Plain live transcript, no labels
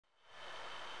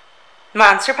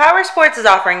Monster Powersports is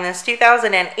offering this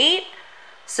 2008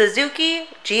 Suzuki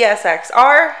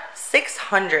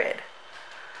GSX-R600.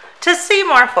 To see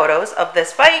more photos of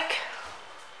this bike,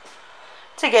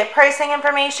 to get pricing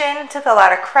information, to fill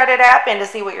out a credit app, and to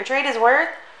see what your trade is worth,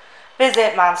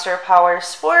 visit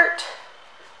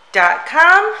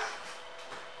monsterpowersport.com.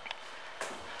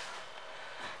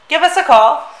 Give us a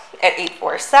call at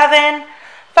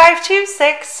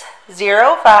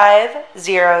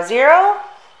 847-526-0500.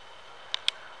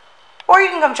 Or you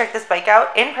can come check this bike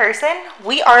out in person.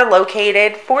 We are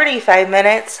located 45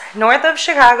 minutes north of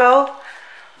Chicago.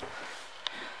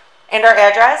 And our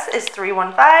address is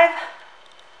 315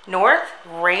 North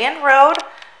Rand Road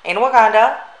in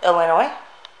Wauconda, Illinois.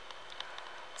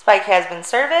 This bike has been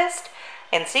serviced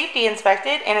and safety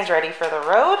inspected and is ready for the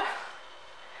road.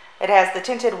 It has the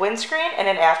tinted windscreen and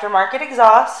an aftermarket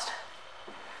exhaust.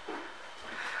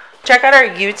 Check out our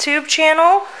YouTube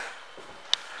channel.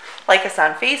 Like us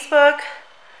on Facebook.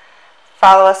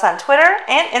 Follow us on Twitter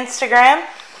and Instagram.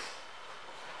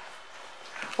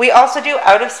 We also do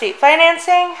out-of-state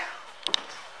financing.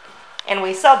 And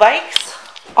we sell bikes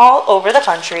all over the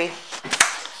country.